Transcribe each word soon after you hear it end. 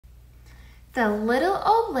The Little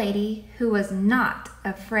Old Lady Who Was Not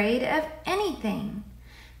Afraid of Anything.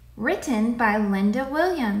 Written by Linda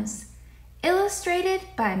Williams. Illustrated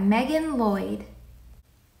by Lloyd.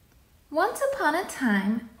 Once upon a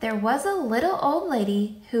time, there was a little old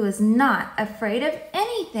lady who was not afraid of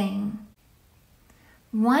anything.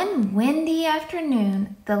 One windy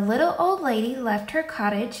afternoon, the little old lady left her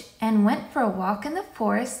cottage and went for a walk in the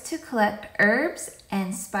forest to collect herbs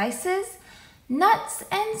and spices, nuts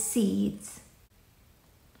and seeds.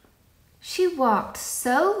 She walked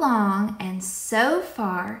so long and so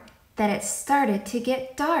far that it started to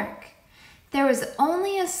get dark. There was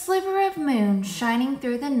only a sliver of moon shining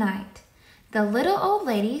through the night. The little old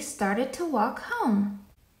lady started to walk home.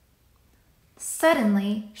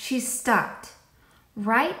 Suddenly, she stopped.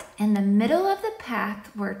 Right in the middle of the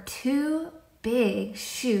path were two big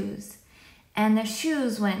shoes, and the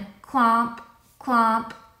shoes went clomp,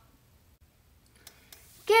 clomp.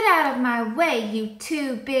 "Get out of my way, you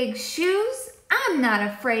two big shoes! I'm not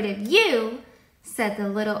afraid of you," said the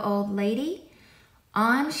little old lady.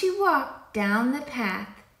 On she walked down the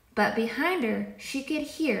path, but behind her she could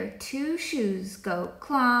hear two shoes go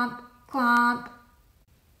clomp, clomp.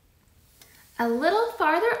 A little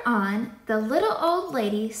farther on, the little old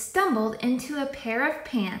lady stumbled into a pair of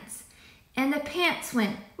pants, and the pants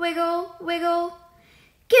went wiggle, wiggle.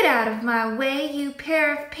 "Get out of my way, you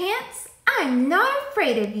pair of pants! I'm not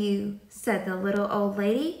afraid of you," said the little old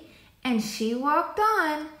lady, and she walked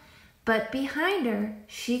on, but behind her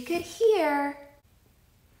she could hear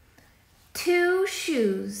two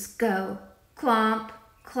shoes go clomp,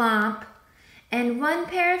 clomp, and one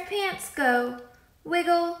pair of pants go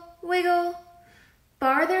wiggle, wiggle.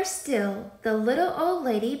 Farther still, the little old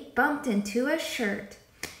lady bumped into a shirt,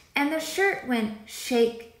 and the shirt went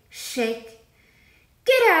shake, shake.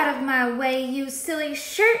 "Get out of my way, you silly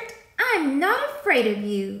shirt! I'm not afraid of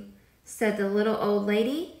you," said the little old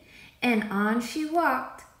lady, and on she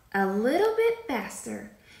walked a little bit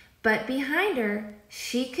faster, but behind her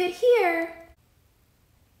she could hear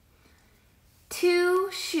two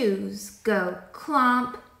shoes go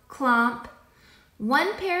clomp, clomp,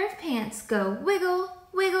 one pair of pants go wiggle,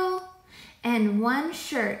 wiggle, and one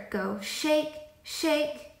shirt go shake,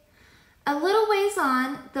 shake. A little ways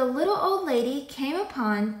on, the little old lady came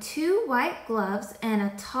upon two white gloves and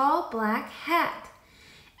a tall black hat.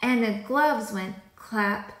 And the gloves went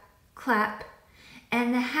clap, clap,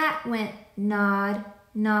 and the hat went nod,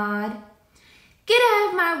 nod. "Get out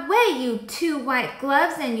of my way, you two white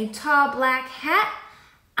gloves and you tall black hat!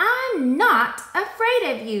 I'm not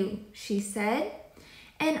afraid of you," she said.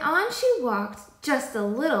 And on she walked just a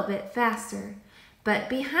little bit faster, but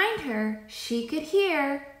behind her she could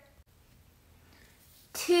hear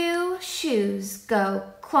two shoes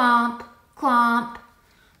go clomp, clomp,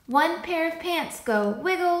 one pair of pants go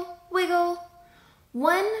wiggle, wiggle,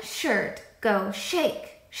 one shirt go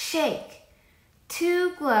shake, shake,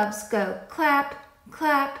 two gloves go clap,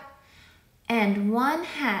 clap, and one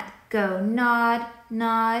hat go nod,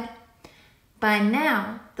 nod. By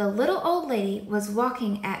now, the little old lady was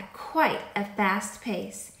walking at quite a fast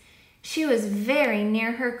pace. She was very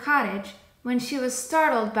near her cottage when she was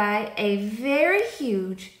startled by a very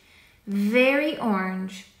huge, very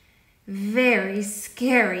orange, very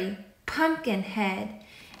scary pumpkin head,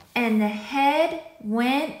 and the head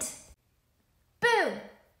went boo,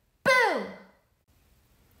 boo.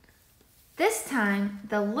 This time,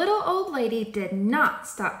 the little old lady did not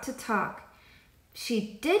stop to talk.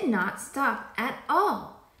 She did not stop at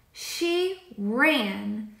all. She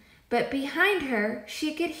ran, but behind her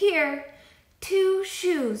she could hear two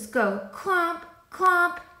shoes go clomp,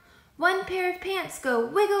 clomp, one pair of pants go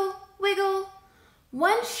wiggle, wiggle,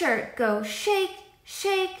 one shirt go shake,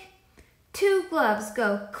 shake, two gloves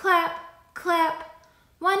go clap, clap,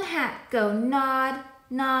 one hat go nod,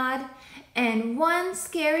 nod, and one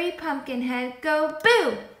scary pumpkin head go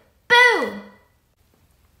boo, boo.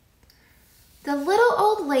 The little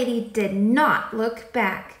old lady did not look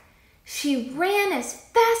back. She ran as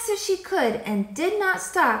fast as she could and did not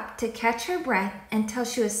stop to catch her breath until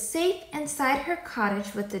she was safe inside her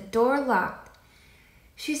cottage with the door locked.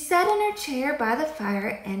 She sat in her chair by the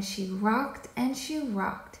fire and she rocked and she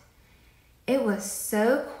rocked. It was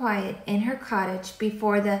so quiet in her cottage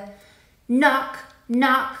before the knock,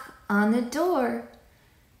 knock on the door.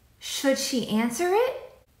 Should she answer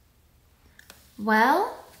it?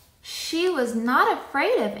 Well, she was not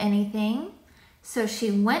afraid of anything, so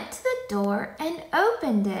she went to the door and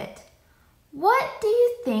opened it. What do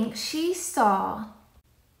you think she saw?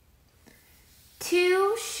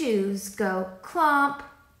 Two shoes go clomp,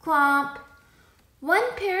 clomp.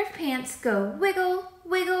 One pair of pants go wiggle,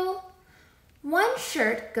 wiggle. One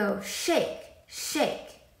shirt go shake,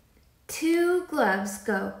 shake. Two gloves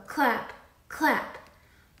go clap, clap.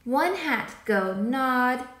 One hat go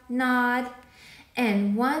nod, nod.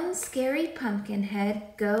 And one scary pumpkin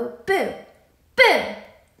head go boo, boo.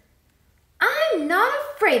 I'm not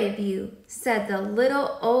afraid of you, said the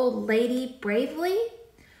little old lady bravely.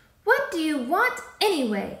 What do you want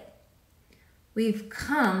anyway? We've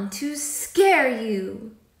come to scare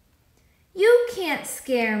you. You can't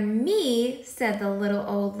scare me, said the little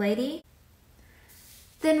old lady.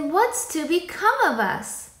 Then what's to become of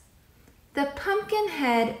us? The pumpkin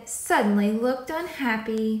head suddenly looked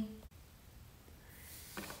unhappy.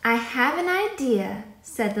 I have an idea,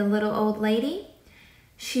 said the little old lady.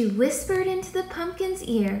 She whispered into the pumpkin's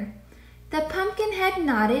ear. The pumpkin head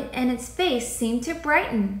nodded and its face seemed to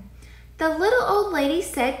brighten. The little old lady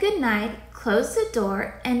said good night, closed the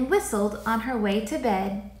door, and whistled on her way to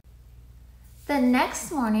bed. The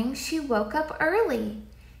next morning she woke up early.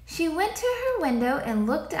 She went to her window and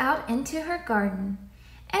looked out into her garden.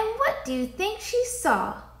 And what do you think she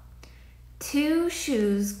saw? Two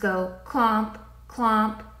shoes go clomp,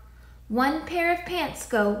 clomp. One pair of pants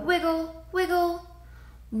go wiggle, wiggle.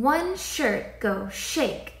 One shirt go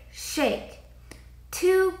shake, shake.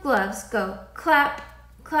 Two gloves go clap,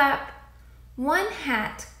 clap. One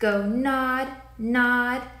hat go nod,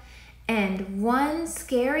 nod. And one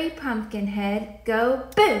scary pumpkin head go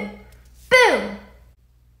boo, boo.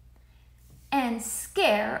 And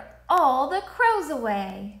scare all the crows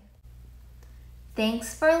away.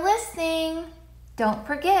 Thanks for listening. Don't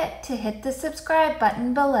forget to hit the subscribe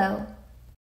button below.